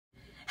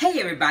Hey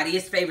everybody,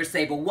 it's Favor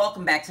Saber.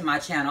 Welcome back to my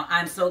channel.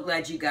 I'm so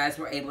glad you guys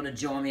were able to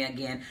join me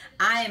again.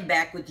 I am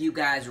back with you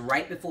guys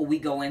right before we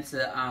go into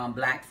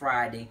Black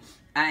Friday.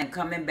 I am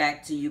coming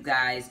back to you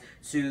guys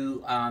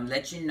to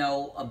let you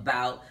know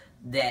about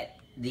that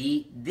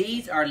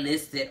these are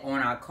listed on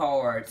our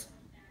cards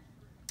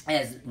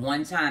as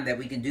one time, that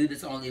we can do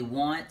this only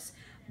once,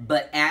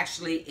 but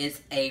actually it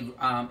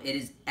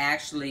is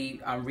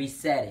actually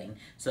resetting,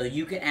 so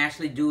you can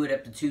actually do it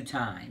up to 2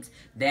 times.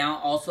 Down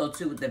also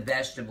too with the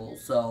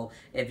vegetables, so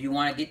if you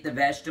want to get the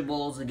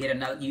vegetables and get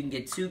another, you can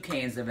get 2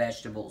 cans of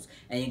vegetables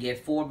and you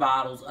get 4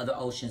 bottles of the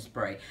ocean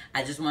spray.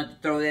 I just want to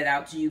throw that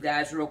out to you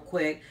guys real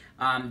quick,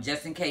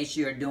 just in case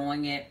you're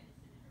doing it.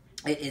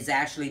 It is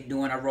actually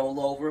doing a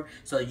rollover,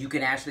 so you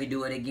can actually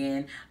do it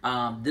again.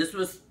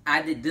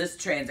 I did this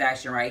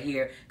transaction right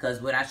here because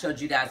when I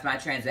showed you guys my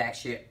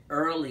transaction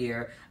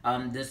earlier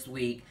this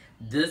week,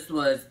 this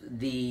was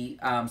the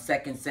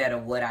second set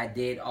of what I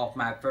did off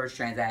my first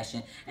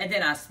transaction, and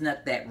then I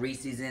snuck that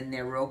Reese's in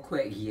there real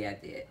quick. Yeah, I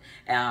did.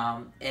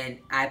 And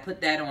I put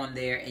that on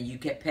there, and you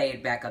get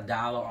paid back $1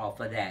 off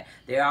of that.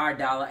 They are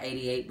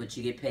 $1.88, but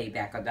you get paid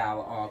back $1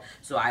 off.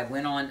 So I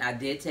went on. I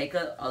did take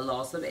a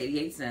loss of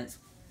 88 cents.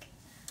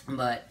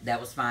 But that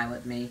was fine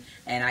with me,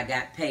 and I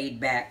got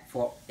paid back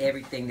for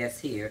everything that's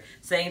here.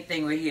 Same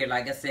thing with here.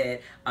 Like I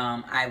said,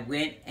 I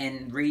went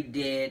and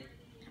redid.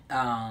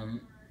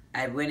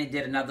 I went and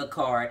did another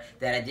card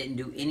that I didn't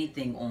do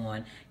anything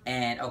on,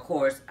 and of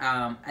course,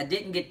 I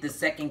didn't get the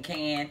second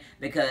can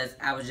because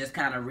I was just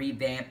kind of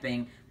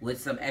revamping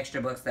with some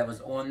extra bucks that was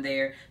on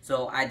there.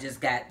 So I just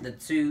got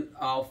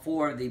all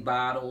 4 of the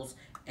bottles,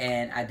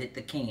 and I did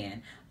the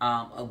can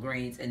of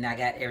greens, and I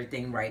got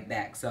everything right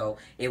back. So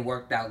it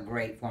worked out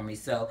great for me.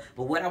 So,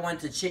 but what I wanted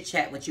to chit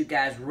chat with you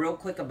guys real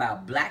quick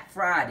about Black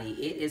Friday,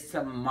 it is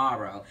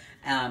tomorrow.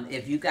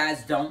 If you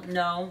guys don't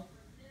know,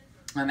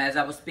 as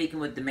I was speaking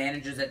with the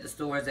managers at the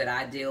stores that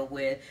I deal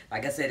with,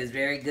 like I said, it's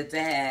very good to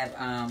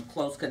have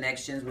close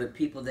connections with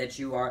people that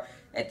you are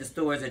at the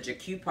stores that you're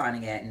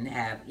couponing at, and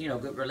have, you know,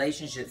 good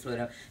relationships with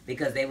them,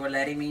 because they were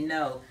letting me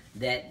know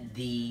that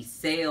the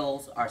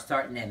sales are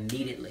starting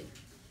immediately.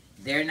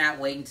 They're not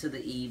waiting till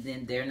the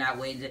evening. They're not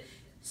waiting as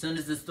soon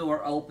as the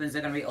store opens.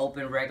 They're going to be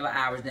open regular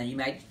hours. Now,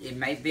 it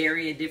might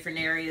vary in different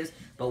areas,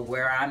 but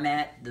where I'm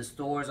at, the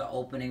stores are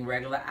opening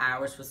regular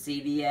hours for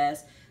CVS.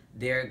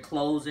 They're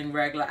closing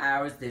regular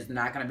hours. There's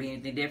not going to be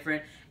anything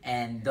different,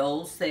 and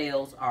those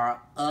sales are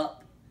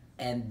up,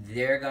 and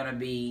they're going to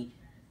be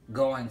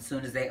going as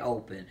soon as they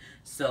open.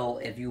 So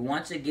if you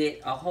want to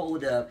get a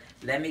hold of,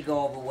 let me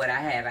go over what I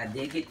have. I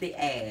did get the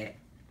ad.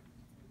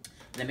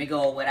 Let me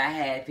go over what I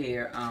have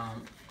here.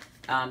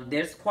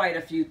 There's quite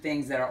a few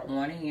things that are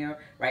on here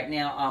right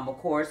now. Of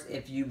course,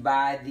 if you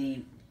buy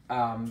the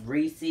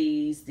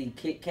Reese's, the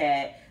Kit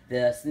Kat,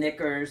 the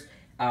Snickers,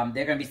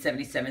 they're going to be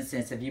 77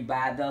 cents. If you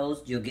buy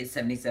those, you'll get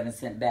 77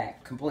 cents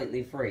back,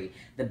 completely free.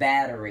 The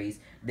batteries,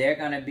 they're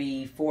going to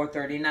be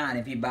 $4.39.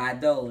 If you buy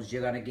those,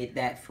 you're going to get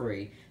that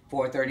free.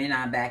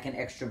 $4.39 back in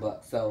extra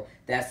bucks. So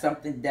that's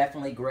something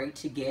definitely great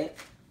to get.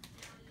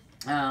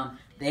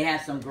 They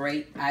have some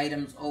great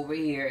items over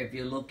here if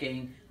you're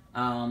looking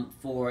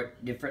for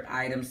different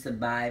items to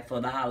buy for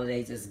the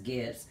holidays as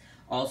gifts.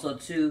 Also,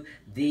 too,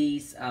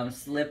 these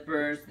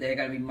slippers, they're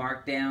going to be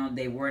marked down.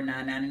 They were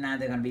 $9.99.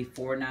 They're going to be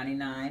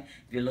 $4.99. If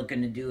you're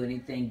looking to do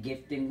anything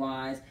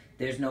gifting-wise,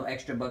 there's no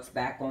extra bucks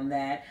back on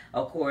that.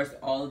 Of course,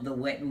 all of the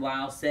Wet n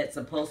Wild sets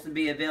are supposed to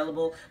be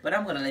available, but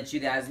I'm going to let you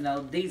guys know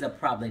these are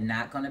probably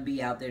not going to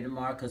be out there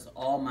tomorrow, because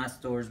all my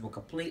stores were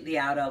completely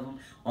out of them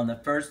on the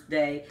first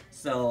day,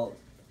 so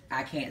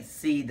I can't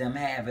see them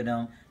having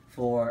them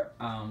for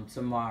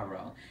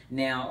tomorrow.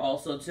 Now,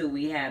 also, too,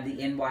 we have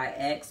the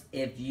NYX.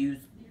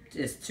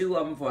 It's 2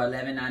 of them for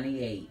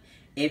 $11.98.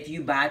 If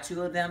you buy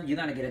 2 of them, you're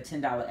going to get a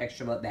 $10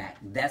 extra buck back.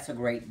 That's a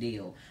great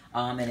deal.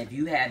 And if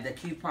you have the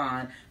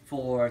coupon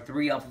for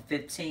 3 off of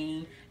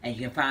 15, and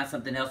you can find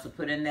something else to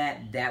put in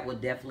that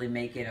would definitely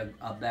make it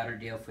a better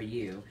deal for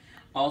you.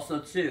 Also,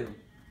 too,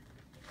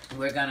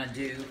 we're going to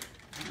do...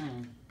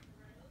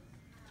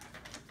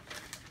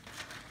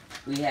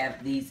 we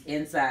have these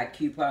inside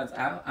coupons.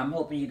 I'm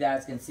hoping you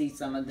guys can see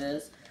some of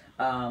this.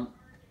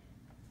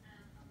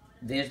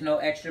 There's no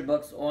extra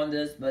bucks on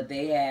this, but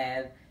they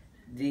have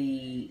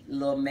the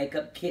little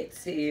makeup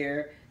kits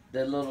here,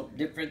 the little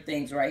different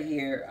things right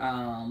here.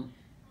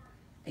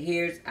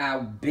 Here's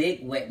our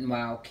big Wet n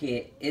Wild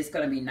kit. It's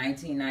going to be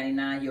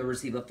 $19.99. You'll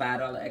receive a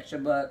 $5 extra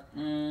buck.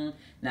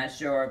 Not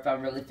sure if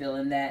I'm really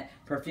feeling that.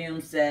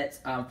 Perfume sets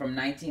from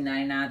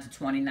 $19.99 to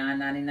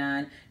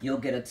 $29.99. You'll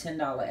get a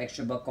 $10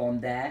 extra buck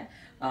on that.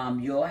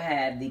 You'll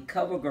have the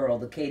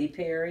CoverGirl, the Katy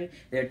Perry.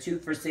 They're 2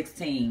 for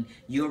 $16.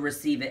 You'll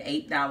receive an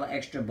 $8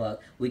 extra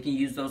buck. We can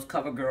use those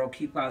CoverGirl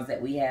coupons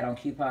that we had on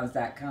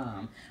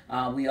coupons.com.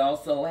 We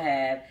also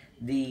have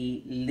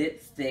the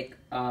lipstick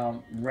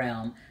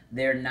realm.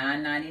 They're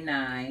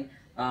 $9.99.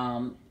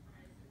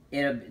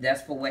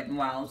 That's for Wet n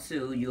Wild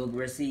too. You'll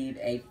receive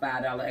a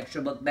 $5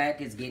 extra buck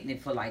back. It's getting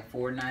it for like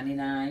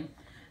 $4.99.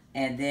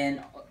 And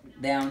then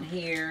down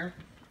here,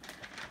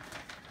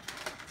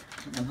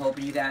 I'm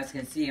hoping you guys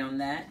can see on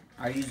that.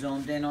 Are you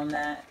zoomed in on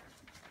that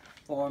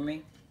for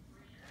me?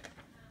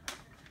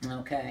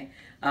 Okay.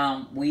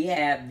 We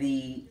have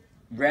the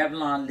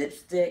Revlon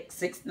lipstick,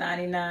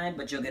 $6.99,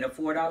 but you'll get a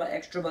 $4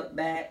 extra buck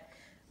back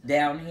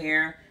down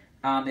here.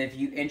 If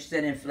you're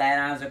interested in flat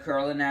irons or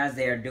curling irons,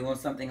 they are doing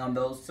something on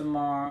those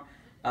tomorrow.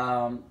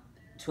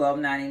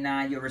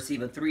 $12.99, you'll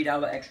receive a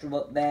 $3 extra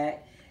buck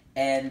back.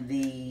 And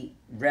the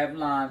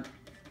Revlon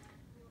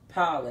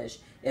polish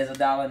is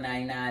 $1.99,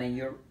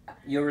 and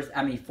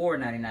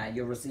 $4.99,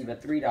 you'll receive a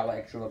 $3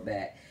 extra buck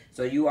back.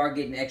 So you are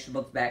getting extra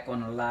bucks back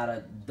on a lot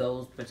of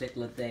those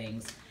particular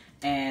things.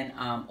 And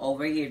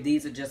over here,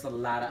 these are just a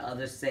lot of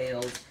other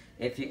sales.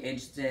 If you're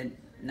interested,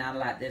 not a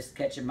lot that's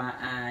catching my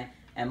eye,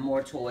 and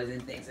more toys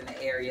and things in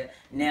the area.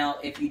 Now,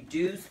 if you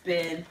do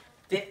spend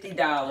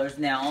 $50,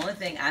 now only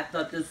thing I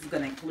thought this was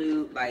going to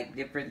include like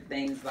different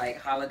things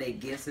like holiday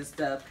gifts and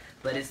stuff,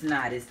 but it's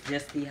not. It's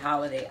just the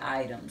holiday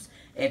items.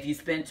 If you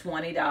spend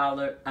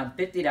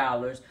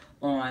 $50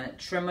 on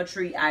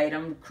Trim-a-Tree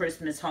item,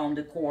 Christmas home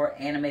decor,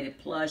 animated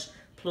plush,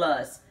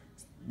 plus,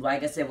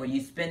 like I said, when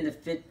you spend the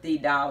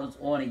 $50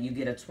 on it, you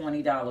get a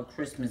 $20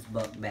 Christmas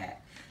buck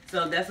back.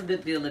 So that's a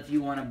good deal if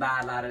you want to buy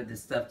a lot of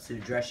this stuff to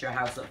dress your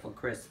house up for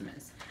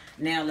Christmas.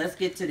 Now, let's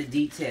get to the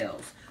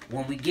details.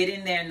 When we get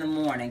in there in the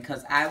morning,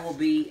 because I will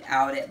be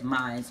out at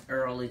Mines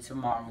early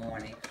tomorrow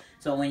morning.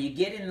 So when you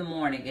get in the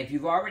morning, if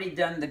you've already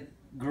done the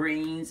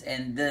greens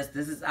and this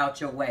is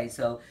out your way.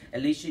 So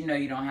at least you know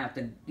you don't have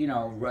to,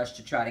 rush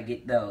to try to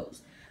get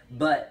those.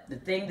 But the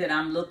thing that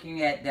I'm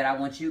looking at that I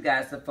want you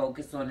guys to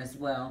focus on as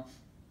well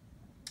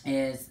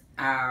is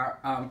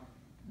our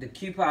the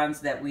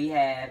coupons that we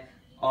have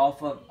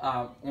off of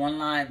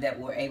online that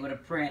we're able to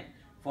print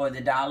for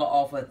the $1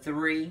 off of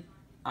 3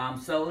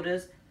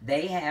 sodas.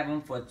 They have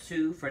them for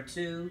 2 for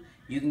 2.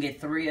 You can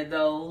get 3 of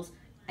those,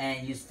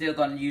 and you're still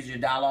going to use your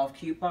 $1 off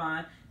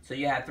coupon. So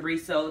you have 3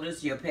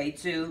 sodas. You'll pay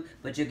 2,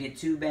 but you'll get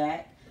 2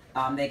 back.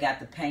 They got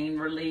the pain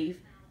relief,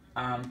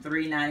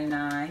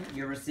 $3.99.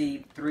 You'll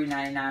receive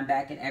 $3.99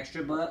 back in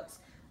extra bucks.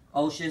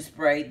 Ocean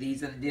spray.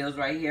 These are the deals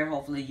right here.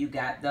 Hopefully you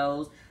got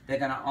those. They're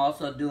going to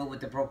also do it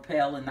with the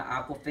Propel and the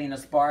Aquafina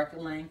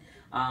Sparkling.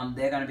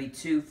 They're going to be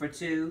 2 for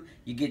 2.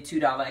 You get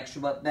 $2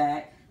 extra buck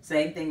back.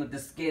 Same thing with the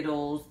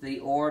Skittles, the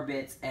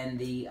Orbits, and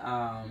the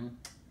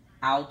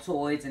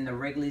Altoids and the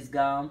Wrigley's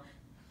gum.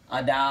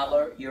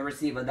 $1, you'll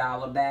receive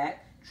 $1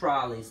 back.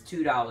 Trolleys,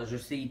 $2,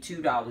 receive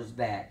 $2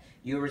 back.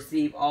 You'll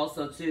receive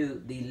also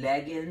too the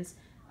leggings,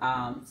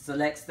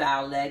 select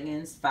style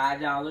leggings,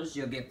 $5.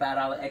 You'll get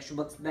 $5 extra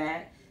bucks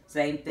back.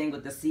 Same thing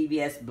with the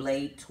CVS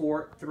Blade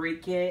Torque 3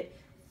 kit,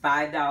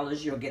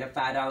 $5. You'll get a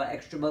 $5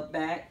 extra buck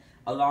back.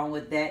 Along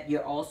with that,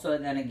 you're also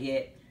gonna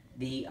get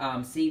the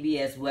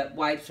CVS wet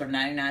wipes for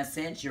 99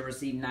 cents. You'll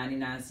receive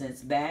 99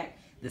 cents back.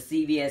 The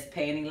CVS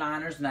panty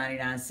liners,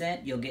 99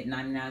 cents. You'll get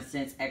 99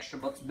 cents extra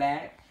bucks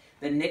back.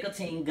 The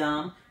nicotine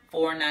gum,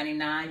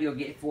 $4.99. You'll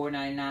get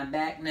 $4.99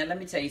 back. Now, let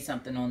me tell you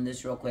something on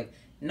this real quick.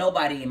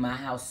 Nobody in my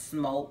house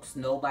smokes.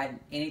 Nobody,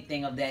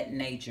 anything of that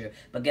nature.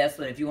 But guess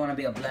what? If you want to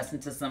be a blessing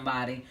to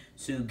somebody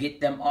to get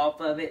them off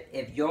of it,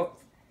 if your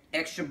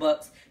extra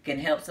bucks can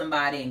help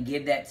somebody and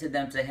give that to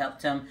them to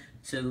help them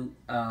to,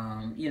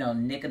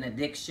 nick an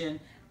addiction,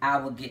 I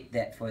will get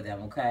that for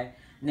them, okay?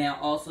 Now,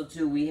 also,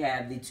 too, we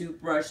have the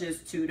toothbrushes,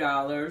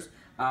 $2,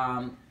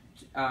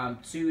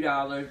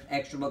 $2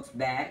 extra bucks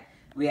back.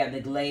 We have the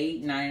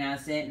Glade, 99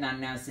 cents,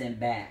 99 cents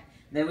back.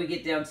 Then we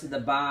get down to the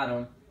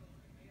bottom.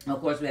 Of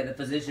course, we have the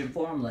Physician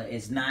Formula.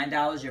 It's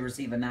 $9. You'll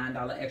receive a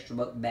 $9 extra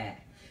buck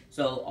back.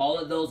 So all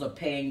of those are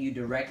paying you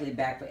directly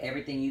back for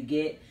everything you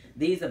get.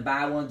 These are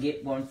buy one,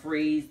 get one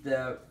frees.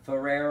 The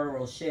Ferrero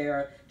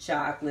Rocher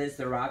chocolates,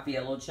 the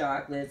Raffaello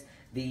chocolates,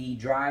 the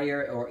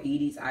Dryer or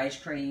Edie's ice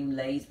cream,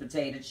 Lay's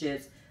potato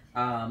chips,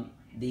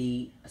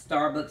 the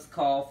Starbucks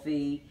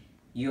coffee,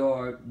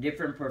 your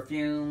different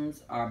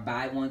perfumes are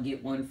buy one,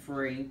 get one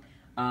free.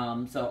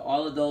 So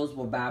all of those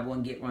will buy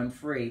one, get one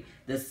free.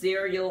 The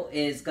cereal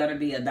is going to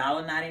be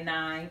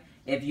 $1.99.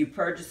 If you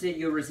purchase it,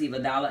 you'll receive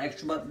 $1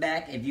 extra buck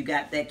back. If you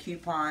got that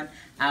coupon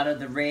out of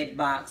the red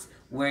box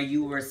where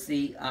you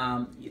receive,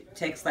 it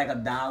takes like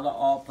 $1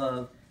 off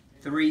of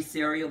 3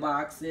 cereal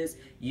boxes.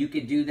 You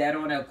could do that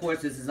on it. Of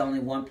course, this is only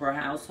 1 per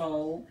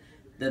household.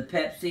 The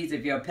Pepsis,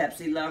 if you're a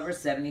Pepsi lover,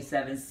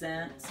 77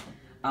 cents.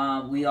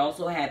 We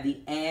also have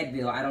the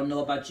Advil. I don't know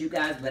about you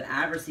guys, but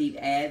I received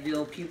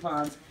Advil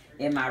coupons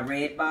in my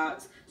red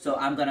box. So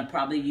I'm going to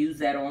probably use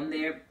that on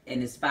there.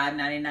 And it's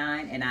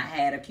 $5.99. And I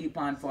had a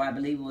coupon for, I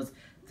believe it was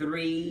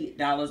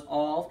 $3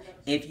 off.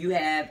 If you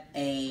have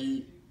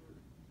a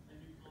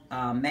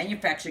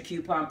manufacturer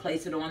coupon,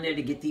 place it on there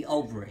to get the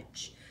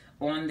overage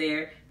on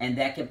there. And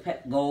that can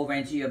go over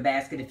into your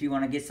basket if you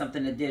want to get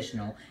something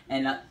additional.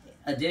 And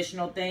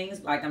additional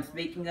things, like I'm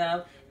speaking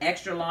of,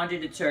 extra laundry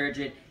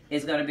detergent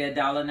is going to be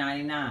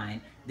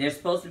 $1.99. There's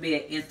supposed to be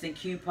an instant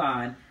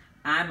coupon.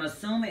 I'm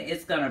assuming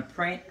it's going to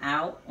print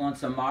out on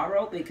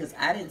tomorrow because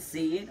I didn't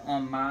see it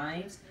on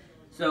mine.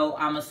 So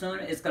I'm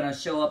assuming it's going to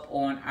show up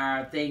on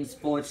our things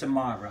for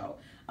tomorrow.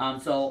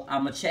 So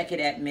I'm going to check it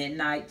at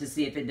midnight to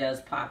see if it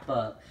does pop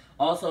up.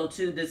 Also,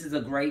 too, this is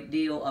a great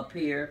deal up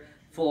here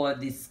for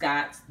the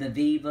Scots, the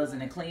Vivas,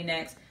 and the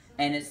Kleenex.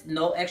 And it's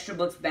no extra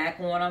books back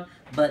on them,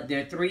 but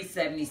they're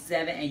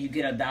 $3.77 and you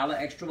get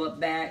 $1 extra book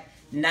back.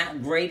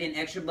 Not great in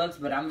extra bucks,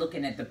 but I'm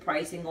looking at the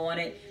pricing on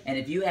it. And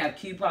if you have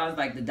coupons,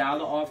 like the $1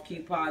 off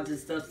coupons and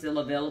stuff still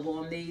available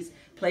on these,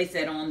 place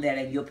that on that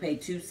and you'll pay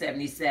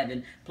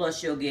 $2.77.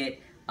 Plus you'll get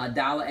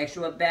 $1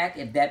 extra book back.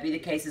 If that be the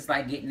case, it's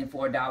like getting it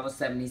for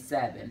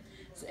 $1.77.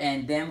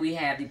 And then we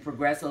have the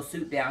Progresso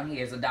soup down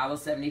here. It's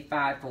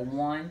 $1.75 for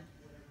one.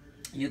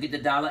 You get the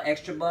 $1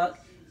 extra buck.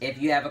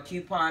 If you have a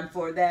coupon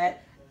for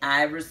that,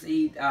 I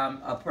received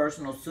a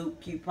personal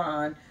soup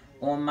coupon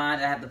on mine.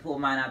 I have to pull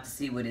mine out to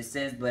see what it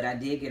says, but I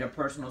did get a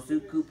personal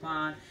soup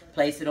coupon.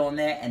 Place it on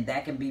there, and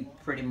that can be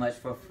pretty much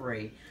for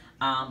free.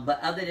 But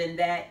other than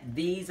that,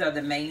 these are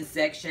the main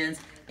sections.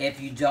 If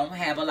you don't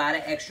have a lot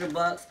of extra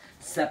bucks,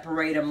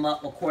 separate them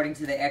up according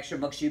to the extra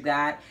bucks you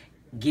got.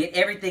 Get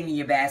everything in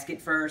your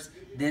basket first,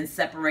 then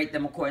separate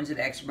them according to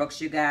the extra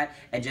bucks you got,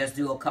 and just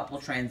do a couple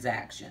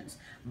transactions.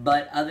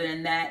 But other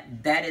than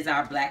that, that is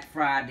our Black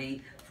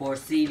Friday for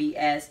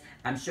CVS.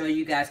 I'm sure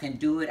you guys can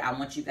do it. I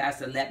want you guys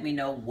to let me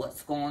know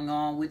what's going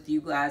on with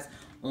you guys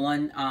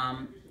on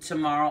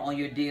tomorrow on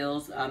your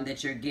deals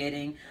that you're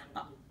getting.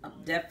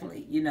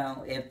 Definitely, you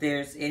know, if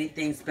there's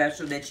anything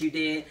special that you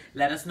did,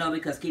 let us know,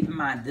 because keep in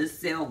mind, this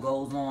sale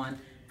goes on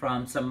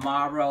from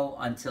tomorrow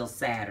until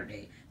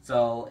Saturday.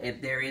 So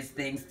if there is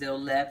things still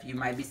left, you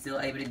might be still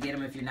able to get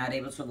them if you're not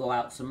able to go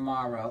out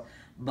tomorrow.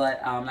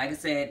 But like I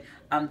said,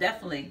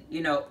 definitely,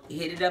 you know,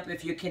 hit it up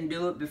if you can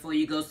do it before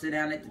you go sit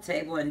down at the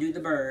table and do the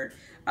bird.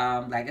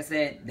 Like I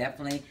said,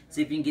 definitely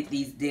see if you can get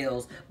these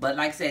deals. But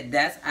like I said,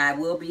 I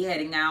will be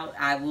heading out.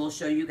 I will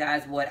show you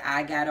guys what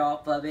I got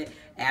off of it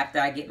after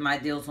I get my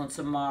deals on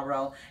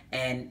tomorrow.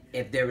 And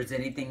if there was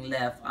anything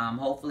left,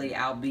 hopefully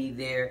I'll be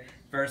there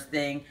first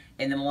thing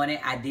in the morning.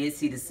 I did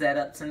see the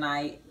setup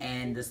tonight,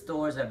 and the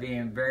stores are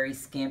being very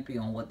skimpy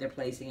on what they're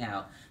placing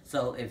out.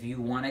 So if you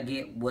want to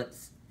get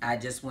what's I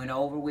just went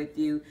over with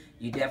you,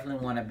 you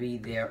definitely want to be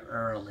there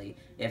early.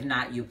 If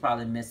not, you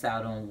probably miss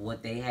out on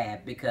what they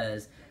have,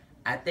 because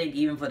I think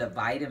even for the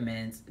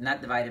vitamins,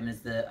 not the vitamins,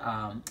 the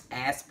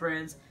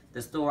aspirins,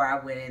 the store I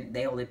went in,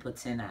 they only put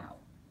 10 out.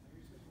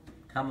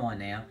 Come on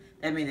now.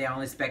 That means they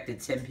only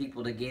expected 10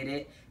 people to get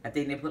it. I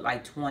think they put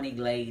like 20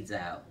 Glades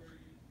out.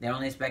 They're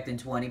only expecting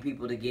 20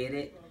 people to get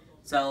it.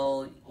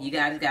 So you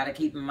guys got to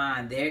keep in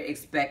mind, they're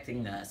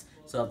expecting us.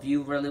 So if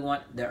you really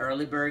want, the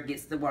early bird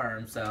gets the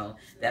worm. So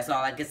that's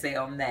all I can say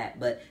on that.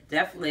 But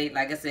definitely,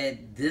 like I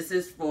said, this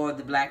is for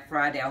the Black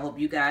Friday. I hope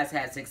you guys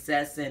had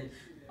success in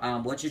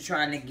what you're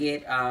trying to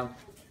get.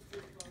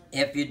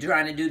 If you're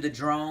trying to do the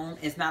drone,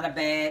 it's not a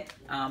bad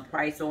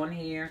price on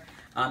here.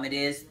 It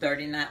is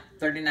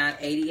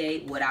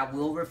 $39.88. What I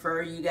will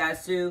refer you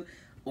guys to,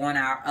 on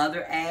our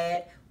other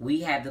ad, we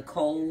have the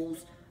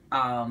Kohl's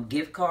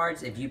gift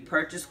cards. If you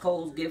purchase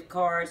Kohl's gift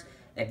cards,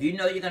 if you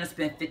know you're going to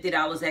spend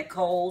 $50 at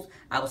Kohl's,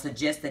 I would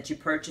suggest that you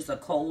purchase a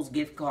Kohl's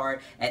gift card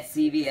at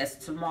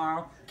CVS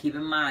tomorrow. Keep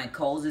in mind,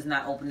 Kohl's is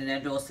not opening their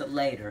doors till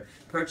later.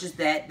 Purchase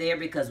that there,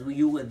 because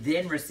you would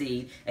then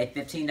receive a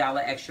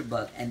 $15 extra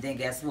buck. And then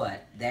guess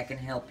what? That can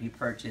help you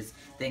purchase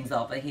things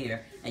off of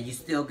here. And you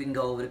still can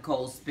go over to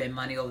Kohl's, spend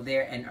money over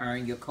there, and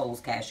earn your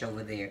Kohl's cash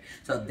over there.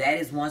 So that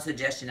is one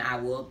suggestion I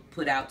will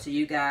put out to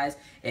you guys.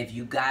 If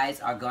you guys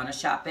are going to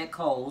shop at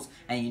Kohl's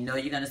and you know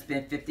you're going to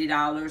spend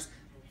 $50,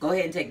 go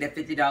ahead and take that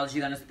 $50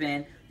 you're going to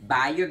spend.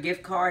 Buy your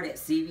gift card at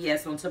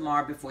CVS on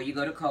tomorrow before you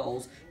go to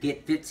Kohl's.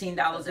 Get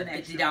 $15 and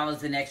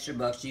 $50 in extra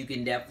bucks you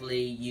can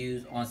definitely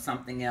use on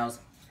something else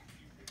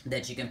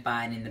that you can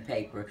find in the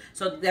paper.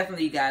 So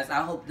definitely, you guys,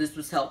 I hope this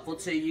was helpful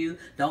to you.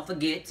 Don't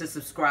forget to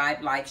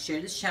subscribe, like,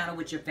 share this channel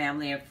with your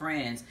family and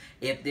friends.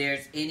 If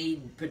there's any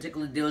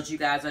particular deals you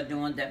guys are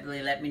doing,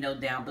 definitely let me know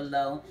down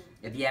below.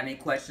 If you have any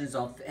questions,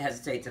 don't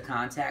hesitate to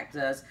contact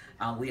us.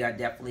 We are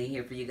definitely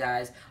here for you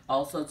guys.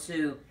 Also,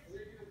 too,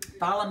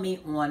 follow me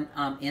on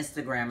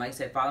Instagram. Like I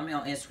said, follow me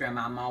on Instagram.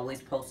 I'm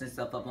always posting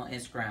stuff up on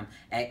Instagram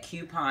at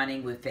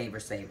Couponing with Favor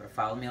Saver.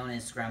 Follow me on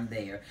Instagram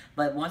there.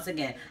 But once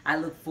again, I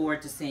look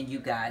forward to seeing you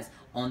guys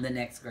on the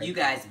next grade. You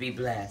guys be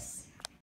blessed.